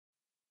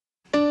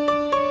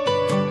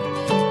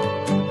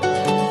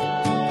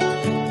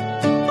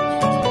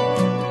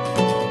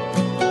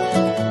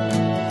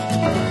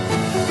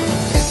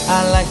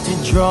like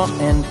to draw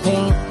and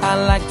paint, I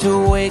like to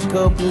wake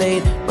up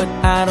late, but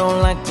I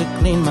don't like to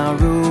clean my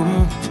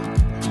room.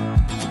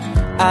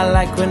 I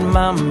like when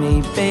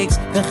mommy bakes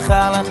the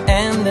challah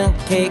and the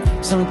cake.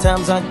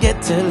 Sometimes I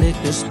get to lick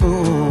the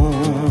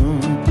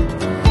spoon.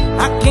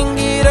 I can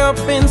get up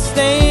and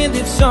stand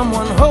if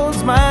someone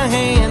holds my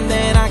hand,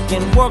 then I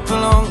can walk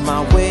along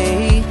my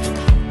way.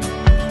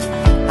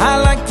 I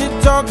like to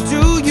talk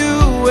to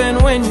you,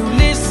 and when you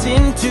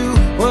listen to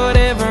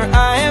whatever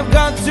I have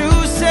got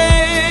to say,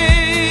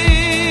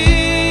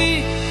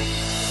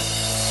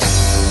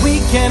 we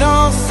can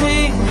all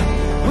sing,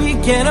 we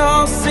can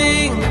all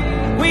sing,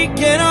 we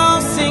can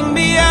all sing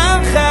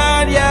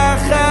biyachad,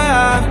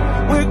 yachad.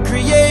 We're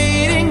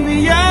creating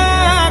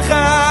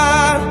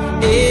biyachad.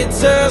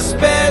 It's a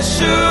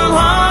special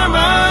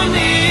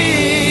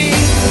harmony.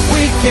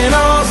 We can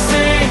all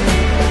sing,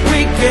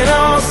 we can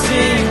all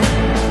sing,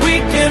 we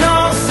can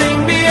all sing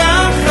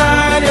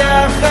biyachad,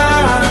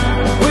 yachad.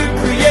 We're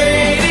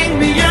creating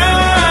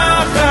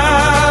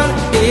biyachad.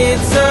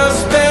 It's a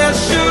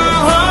special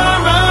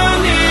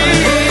harmony.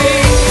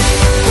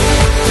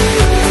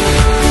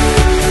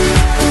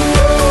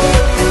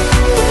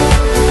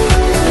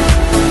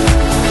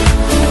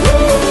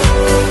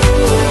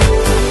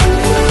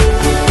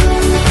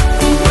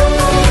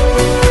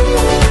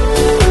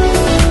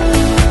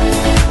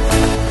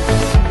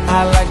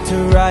 I like to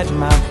ride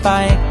my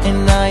bike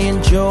and I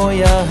enjoy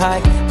a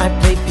hike. I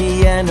play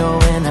piano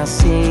and I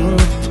sing.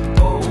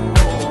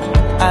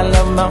 I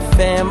love my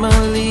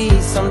family.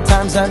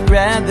 Sometimes I'd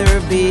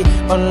rather be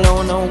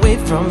alone, away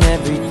from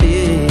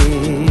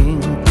everything.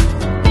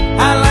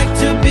 I like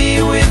to be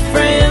with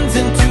friends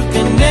and to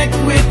connect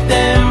with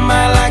them.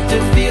 I like to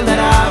feel that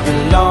I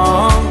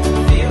belong.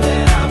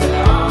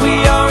 We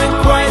aren't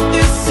quite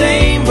the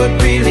same, but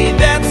really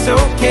that's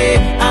okay.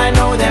 I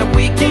know that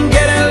we can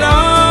get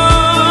along.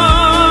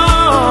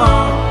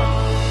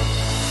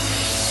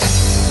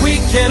 We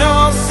can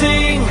all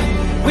sing,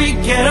 we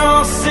can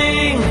all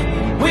sing,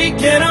 we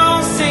can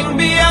all sing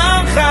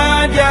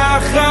biyachad,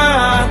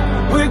 yachad.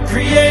 We're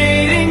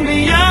creating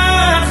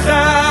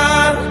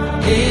biyachad.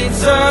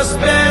 It's a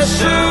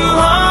special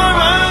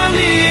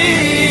harmony.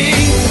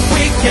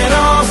 We can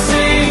all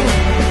sing,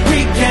 we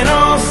can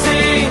all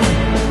sing,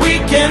 we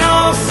can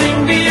all sing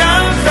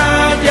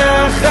biyachad,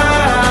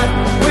 yachad.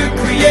 We're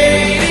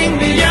creating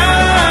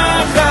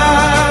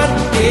biyachad.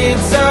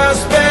 It's a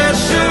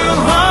special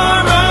harmony.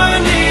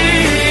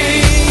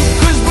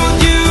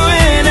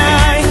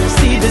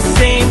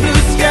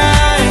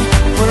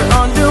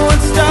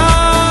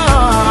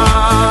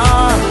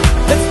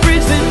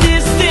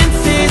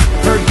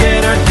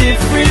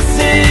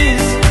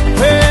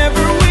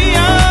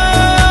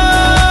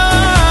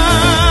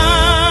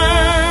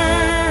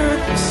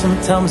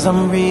 Sometimes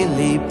I'm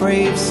really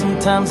brave,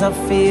 sometimes I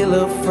feel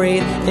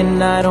afraid,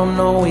 and I don't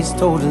always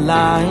toe the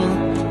line.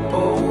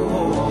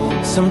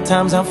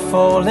 Sometimes I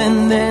fall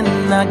and then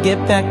I get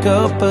back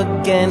up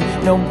again.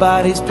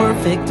 Nobody's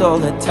perfect all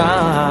the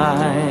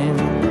time.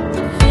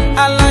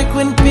 I like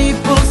when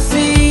people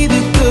see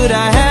the good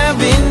I have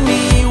in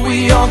me.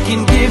 We all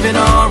can give in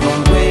our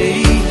own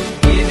way.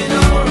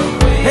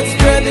 Let's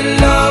spread the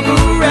love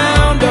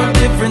around. Our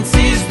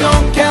differences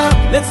don't count.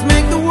 Let's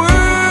make the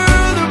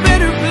world a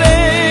better place.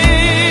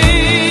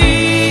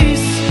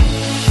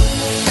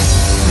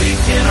 We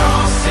can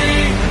all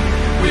sing,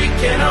 we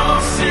can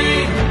all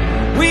sing,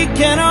 we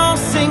can all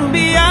sing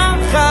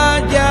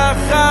biyachad,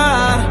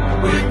 yachad.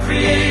 We're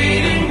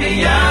creating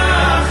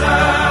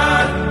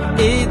biyachad.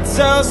 It's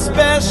a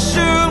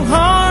special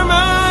heart.